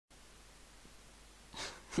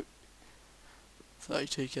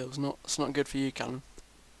32 kills. It's not good for you, Calum.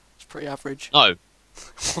 It's pretty average. No.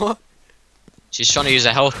 What? She's trying to use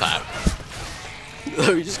a health pack.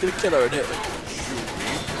 No, you're just gonna kill her and hit her.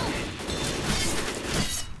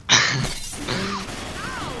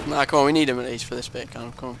 Nah, come on, we need him at least for this bit,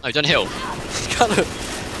 Calum. Come on. Oh, don't heal. Calum.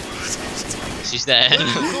 She's there. She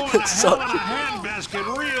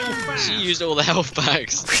She used all the health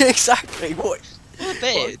packs. Exactly. What?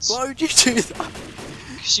 Bitch. Why would you do that?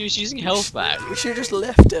 She was using health packs. We should have just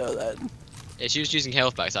left her then. Yeah, she was using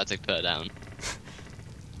health packs. I had to put her down.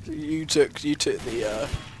 You took the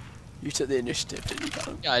initiative, didn't you,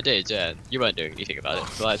 Calum? Yeah, I did. Yeah, you weren't doing anything about it.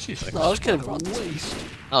 So No, I was killing Francis.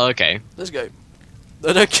 Oh, okay. Let's go.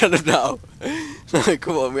 No, don't kill him now. No,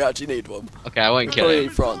 come on, we actually need one. Okay, I won't kill Probably him.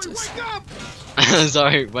 need Francis.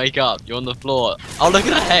 Sorry, wake up. You're on the floor. Oh, look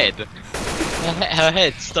at her head. Her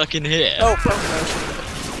head's stuck in here. Oh, fuck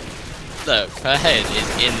Look, her head is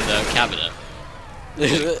in the cabinet. no.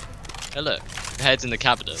 Is it? Hey, look. Her head's in the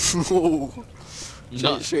cabinet. Ooh.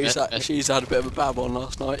 Not She's had a bit of a bad one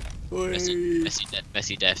last night.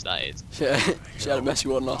 messy death, that is. Yeah, she had a messy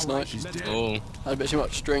one last night. Oh, Had a bit too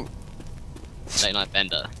much drink. late night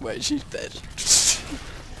bender. Wait, she's dead.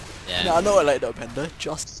 Yeah. No, not a late night bender,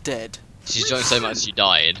 just dead. She's drunk so much she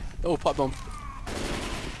died. Oh, pipe bomb.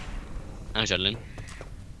 And adrenaline.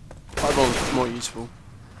 Pipe bomb's more useful.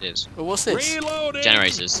 It is. But what's this? Reloading.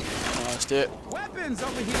 Generators. Oh, let's do it. Weapons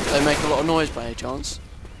over here. They make a lot of noise by any chance.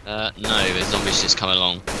 No, the zombies just come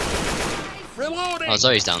along. Reloading. Oh,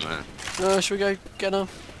 Zoe's down there. No, should we go get her?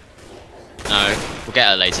 No, we'll get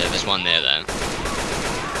her later. There's one near there.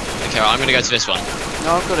 Okay, right, I'm gonna go to this one.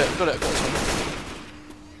 No, I've got it, I've got this one.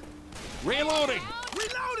 Reloading.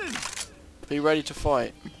 Reloading. Be ready to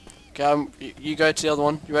fight. Okay, you go to the other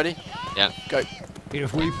one. You ready? Yeah. Go.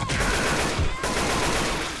 If we.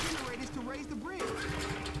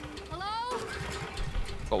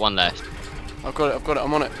 Got one left. I've got it,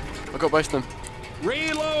 I'm on it. I've got both of them.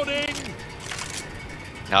 Reloading.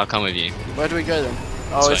 Yeah, I'll come with you. Where do we go then?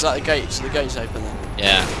 Oh, This is way. that the gate? So the gate's open then.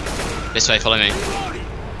 Yeah. This way, follow me. Reloading.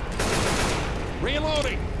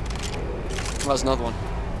 Reloading. Oh, there's another one.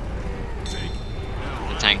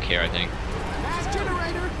 The tank here, I think.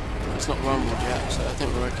 It's not run one yet, so I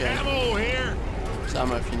think we're okay. Ammo here. There's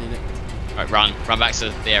ammo if you need it. Right, run back to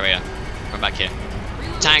the area. Run back here.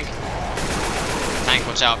 Tank! Tank,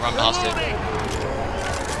 watch out, run past it. Reloading.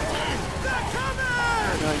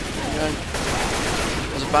 Keep going.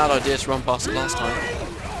 It was a bad idea to run past it last time.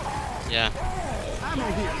 Yeah.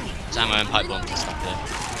 There's ammo and pipe bombs and stuff there.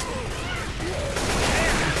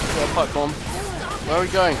 Got a pipe bomb. Where are we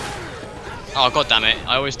going? Oh, god damn it,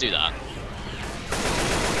 I always do that.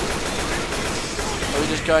 Are we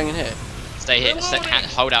just going in here? Stay here,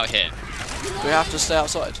 hold out here. Do we have to stay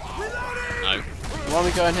outside? No, Why are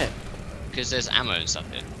we going here? because there's ammo and stuff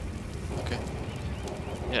here. Okay.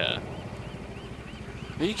 Yeah.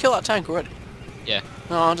 Did you kill that tank already? Yeah.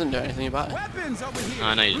 No, I didn't do anything about it. Weapons over here.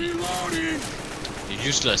 I know you didn't. Reloading. You're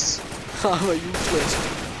useless. I'm a useless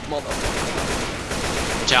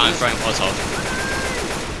motherfucker. Watch out, I'm throwing Molotov.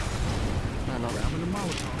 No, not really.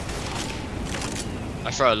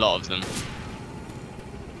 I throw a lot of them.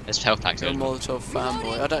 There's health packs You're a in. Molotov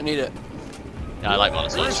fanboy. I don't need it. Yeah, I like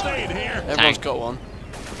First Molotovs. aid here. Everyone's got one.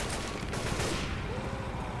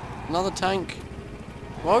 Another tank.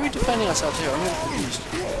 Why are we defending ourselves here? I'm really confused.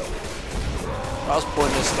 That was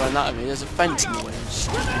pointless throwing that at me. There's a fence in the way.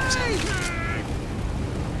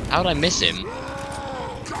 How did I miss him?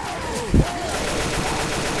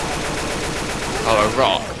 Oh, a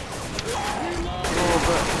rock. Oh,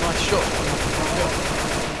 but nice shot.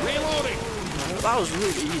 Reloading. That was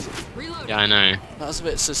really easy. Yeah, I know. That was a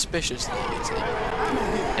bit suspicious that easy.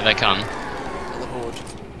 Here they come. The horde.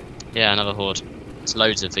 Yeah, another horde. There's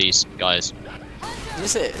loads of these guys. Is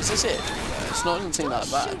this it? Is this it? It's not, doesn't seem that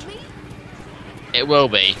bad. It will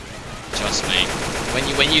be. Trust me. When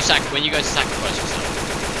you go to sacrifice yourself.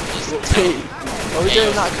 What team? Are we Yeah, doing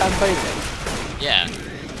yours. that campaign then? Yeah.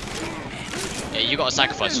 Yeah, you gotta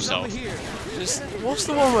sacrifice yourself. What's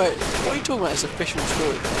the one where? What are you talking about? It's a fictional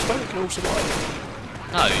story. I suppose we can all survive.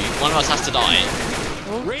 No, one of us has to die.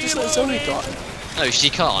 Well, just let Zoe die. No, she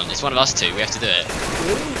can't. It's one of us two. We have to do it.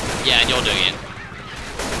 Really? Yeah, and you're doing it.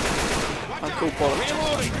 I call bollocks.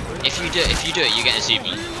 Reloading. If you do it, you get an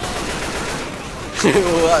achievement.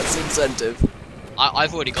 Well, that's incentive.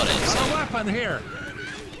 I've already got it. Got a So weapon here.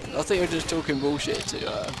 I think you're just talking bullshit to.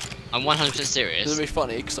 I'm 100% It'll serious. be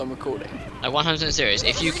funny because I'm recording. I'm 100% serious.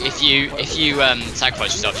 If you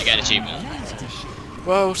sacrifice yourself, you get an achievement.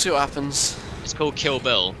 Well, we'll see what happens. It's called Kill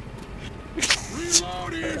Bill.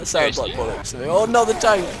 That sounds like bollocks to me. Oh, another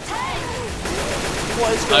tank!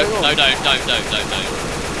 What is going on? No, don't.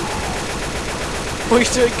 What are you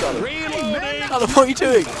doing, Calum? Reloading. Calum, what are you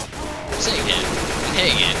doing? I'm sitting here. I'm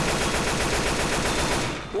hitting it.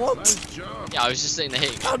 What? Nice job. Yeah, I was just sitting there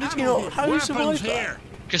hitting How it. did you not? How did you Weapons survive that? here.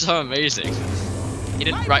 Because I'm amazing. You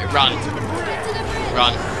didn't. Right, run.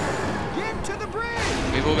 Run. Get to the bridge.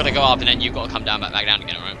 We've all got to go up and then you've got to come down back down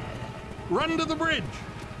again, alright? Run to the bridge.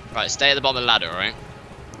 Right, stay at the bottom of the ladder, alright?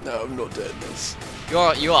 No, I'm not doing this. You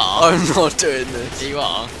are. I'm not doing this. Yeah, you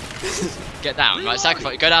are. Get down, right?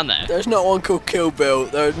 Sacrifice. Go down there. There's not one called Kill Bill.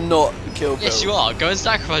 There's not Kill Bill. Yes, you are. Go and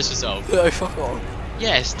sacrifice yourself. No, fuck off.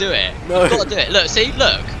 Yes, do it. No. You've got to do it. Look, see,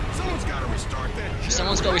 look. Someone's got to restart that.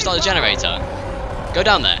 Someone's got to restart the generator. Go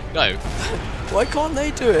down there. Go. Why can't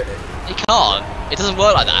they do it? You can't. It doesn't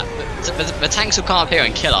work like that. The tanks will come up here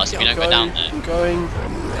and kill us if you don't go down there. I'm going.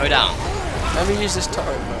 Go down. Let me use this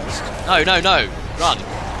turret first. No. Run.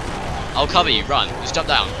 I'll cover you. Run. Just jump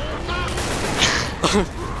down.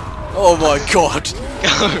 Oh my god.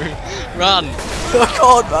 Go. Run. I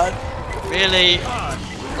can't, man. Really?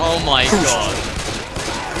 Oh my god.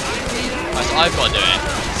 Right, so I've got to do it.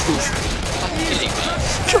 Fucking kidding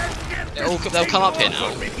me. They'll come up here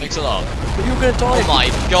now. Thanks a lot. But you're gonna die. Oh my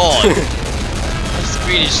god. I'm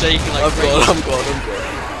screen is shaking like I'm crazy. gone, I'm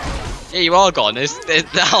gone. Yeah, you are gone. There's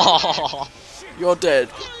oh. You're dead.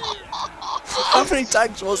 How many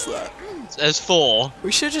tanks was that? There's 4.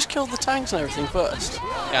 We should just kill the tanks and everything first.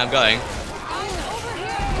 Yeah, I'm going.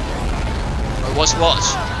 Right, watch what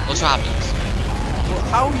happens. Well,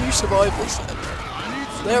 how will you survive this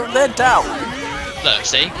then? They're down. Look,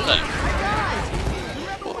 see? Look.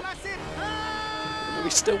 We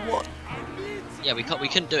still won. Yeah, we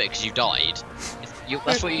couldn't do it because you died.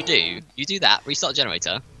 That's what you do. You do that, restart the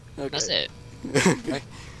generator. Okay. That's it. Okay.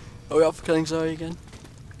 Are we up for killing Zoe again?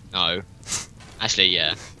 No. Actually,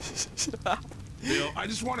 yeah. Bill, I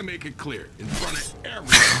just want to make it clear in front of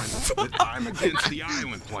everyone that I'm against the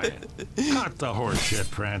island plan. Cut the horse shit,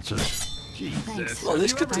 Francis. Jesus. Oh,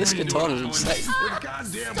 this katana is insane. It's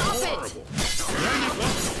goddamn horrible.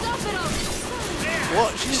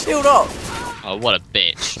 What? She sealed up. Oh, what a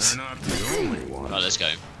bitch. They're not the only one. Right, let's go.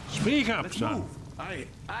 Speak up, son. I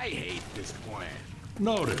hate this plan.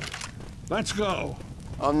 Noted. Let's go.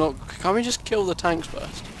 I'm not. Can we just kill the tanks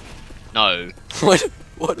first? No. What?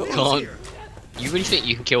 What? Can't. You really think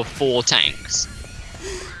you can kill 4 tanks?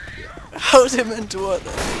 How is it meant to work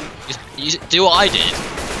then? You do what I did.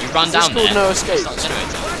 You run Is down this there. called no escape? Start the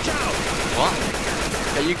generator. What?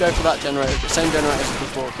 Okay, you go for that generator. Same generator as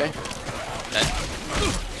before, okay? Okay.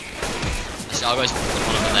 Actually, I'll go to the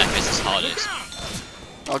one on the left. This is hardest.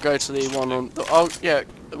 I'll go to the one on. Oh yeah,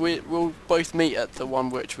 we'll both meet at the one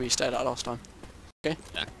which we stayed at last time. Okay.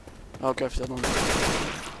 Yeah. I'll go for that one.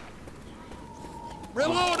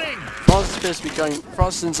 Reloading! Francis appears to be going.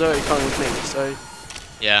 Francis and Zoe coming with me, so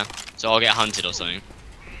Yeah. So I'll get hunted or something.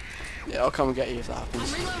 yeah, I'll come and get you if that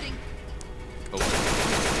happens. Cool.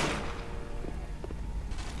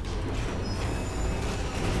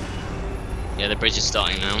 Yeah, the bridge is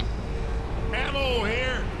starting now. Ammo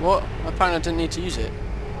here! What? Apparently I didn't need to use it.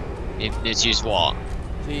 It's used what?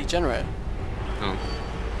 The generator. Oh.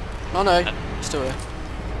 Oh no, still here.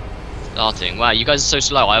 Starting. Wow, you guys are so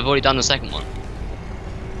slow. I've already done the second one.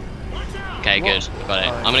 Okay, What? good. Got it.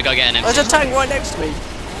 Alright. I'm gonna go get an empty. There's a tank right next to me.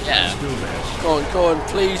 Yeah. Do this. Go on,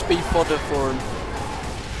 please be fodder for him.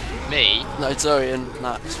 Me? No, it's Zoe and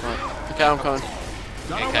Max, right. Okay, I'm coming.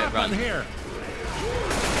 Got a Okay, weapon run. here.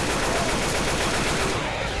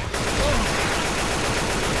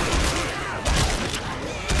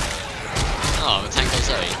 Oh, the tank got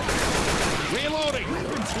Zoe. Reloading!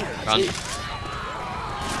 Run.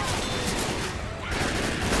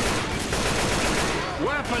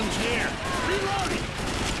 Weapons here! Reloading!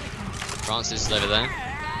 Francis is over there.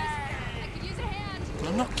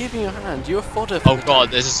 I'm not giving you a hand. You're fodder. For Oh the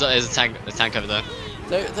god, tank. there's a tank over there.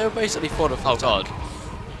 They're basically fodder for Oh the god. tank.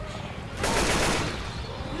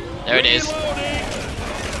 There it is. Reloading!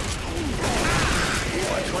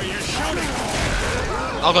 Watch where you're shooting!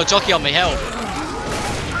 Oh god, jockey on me, help!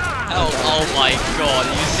 Help! Oh my god,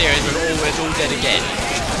 are you serious? We're all dead again.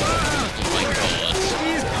 Oh my god.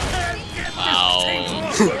 Wow.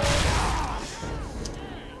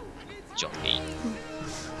 Jockey.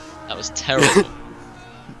 That was terrible.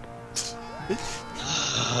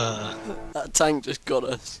 That tank just got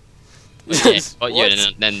us. Yeah, got you, What?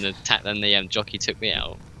 and then the jockey took me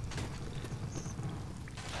out.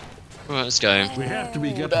 Alright, let's go. We have to be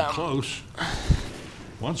getting down. close.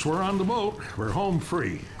 Once we're on the boat, we're home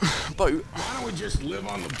free. Boat. Why don't we just live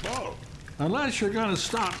on the boat? Unless you're gonna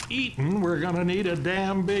stop eating, we're gonna need a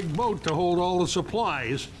damn big boat to hold all the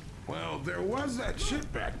supplies. Well, there was that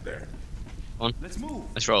shit back there. Let's move.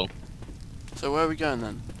 Let's roll. So where are we going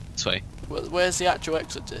then? This way. Where's the actual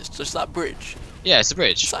exit to this? Just that bridge? Yeah, it's a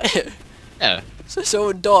bridge. Is that it? Yeah. So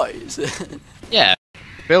someone dies? Yeah.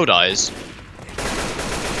 Bill dies.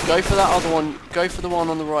 Go for that other one. Go for the one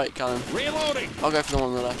on the right, Calum. Reloading. I'll go for the one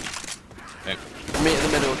on the left. Okay. Meet in the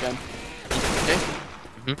middle again. Okay?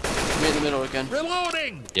 Meet in the middle again.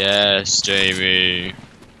 Reloading. Yes, Jamie.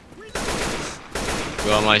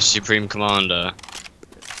 You are my supreme commander.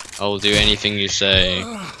 I will do anything you say.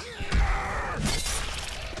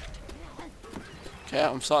 Okay,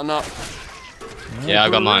 I'm starting up. Yeah, I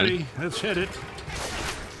got mine. Ready. Let's hit it.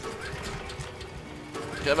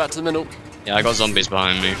 Get back to the middle. Yeah, I got zombies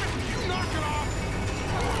behind me.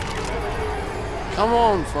 Come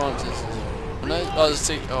on, Francis. No, oh, there's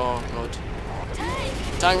two. Oh, God.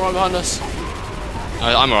 Tank right behind us.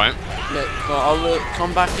 I'm alright. Yeah, come on, I'll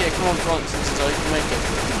come back here. Come on, Francis, so you can make it.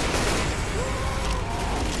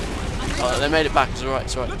 Oh, they made it back. It's alright,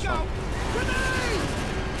 it's alright. It's fine.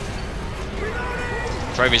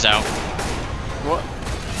 Trophy's out. What?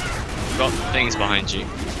 Got things behind you.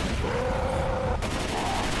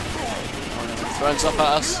 Throwing stuff at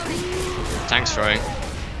us. Tanks throwing.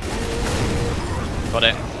 Got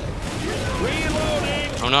it.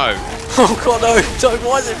 Oh no. Oh God, no! Don't,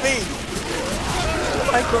 why is it me?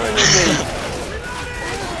 Why crying at me?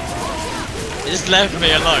 It just left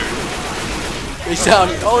me alone. He's down.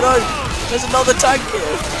 Oh no! There's another tank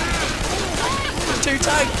here. There's two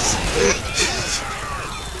tanks.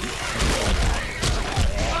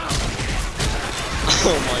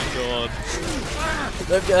 Oh my god.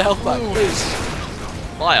 Let me get the health back, please.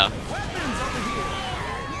 Fire.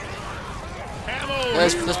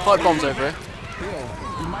 There's pipe bombs over here.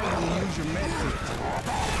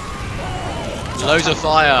 Loads of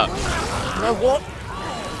fire. No, what?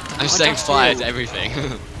 I'm saying just fire killed. to everything.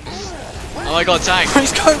 Oh my god, tank!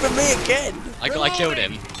 He's going for me again. I killed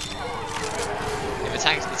him. Yeah, the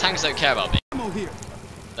tanks don't care about me.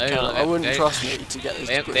 They only, I wouldn't they, trust me to get this.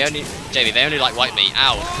 They only, Jamie, they only like wipe me.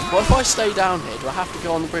 Ow! What if I stay down here? Do I have to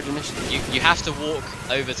go on the bridge initially? You have to walk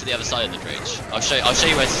over to the other side of the bridge. I'll show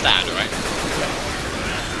you where to stand. All right?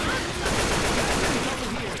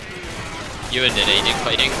 Ewan did it. He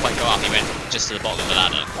didn't quite go up. He went just to the bottom of the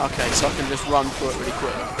ladder. Okay, so I can just run through it really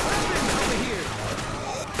quick.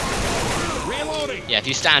 Yeah, if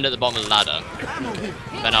you stand at the bottom of the ladder,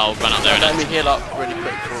 then I'll run up there and Let me heal up really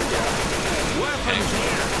quick for you. Okay.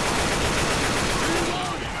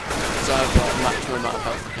 So I have like, maximum amount of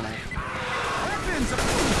health I can have.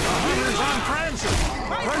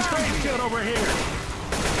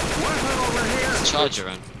 Charger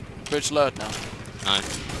run. Bridge lowered now. No.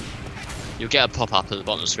 You'll get a pop-up at the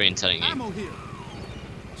bottom of the screen telling you.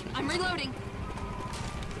 I'm reloading.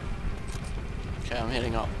 Okay, I'm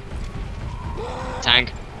healing up.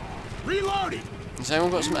 Tank. Reloading. Has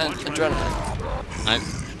anyone got some adrenaline? No.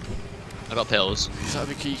 I got pills. That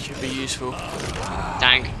would be useful.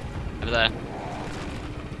 Tank. Over there.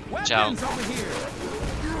 Ciao. I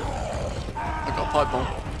got a pipe bomb.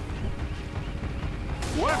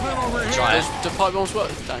 Try it. Do pipe bombs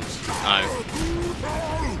work? Thanks. No.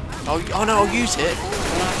 Oh no, I'll use it. I'm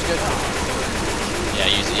gonna have to go down. Yeah,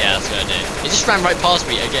 use it. Yeah, that's what I do. It just ran right past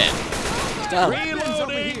me again. It's down.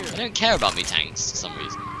 They don't care about me tanks for some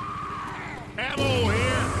reason. Ammo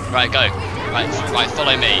here. Right, go. Right,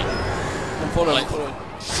 follow me. I'm following.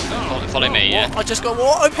 Follow me, yeah. What? I just got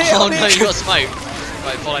what? I'm here. Oh I'm no, here. you got smoke.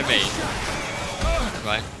 Right, follow me.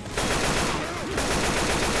 Right.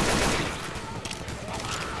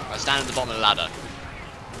 Right, stand at the bottom of the ladder.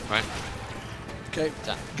 Right. Okay.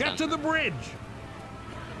 Get to the bridge.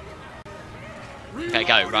 Okay,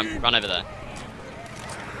 go. Run over there.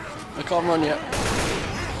 I can't run yet.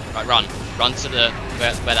 Right, run. Run to the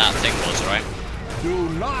where that thing was, alright? Do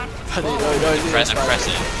not. No, Press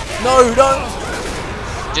it. No.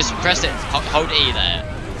 Just press it. Hold E there.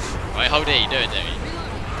 Right, hold E. Do it, Demi. You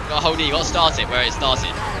gotta hold E. You gotta start it where it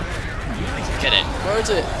started. Get it. Where is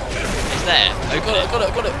it? It's there. Open it. Got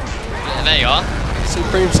it. Yeah, there you are.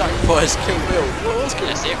 Supreme sacrifice, kill Bill. What was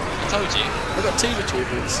Yeah, see, I told you. I got 2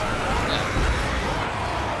 achievements. Yeah.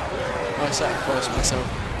 I sacrificed myself.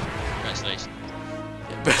 Congratulations.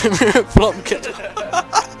 Blumpkin.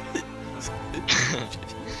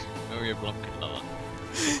 Oh, you're BlumpkinLover.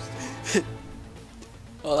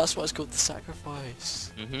 Oh, that's why it's called the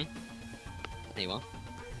sacrifice. There you are.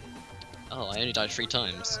 Oh, I only died 3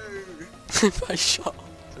 times. I shot.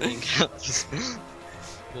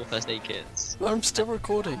 4 first aid kits. I'm still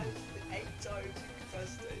recording. 8 times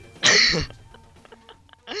first aid.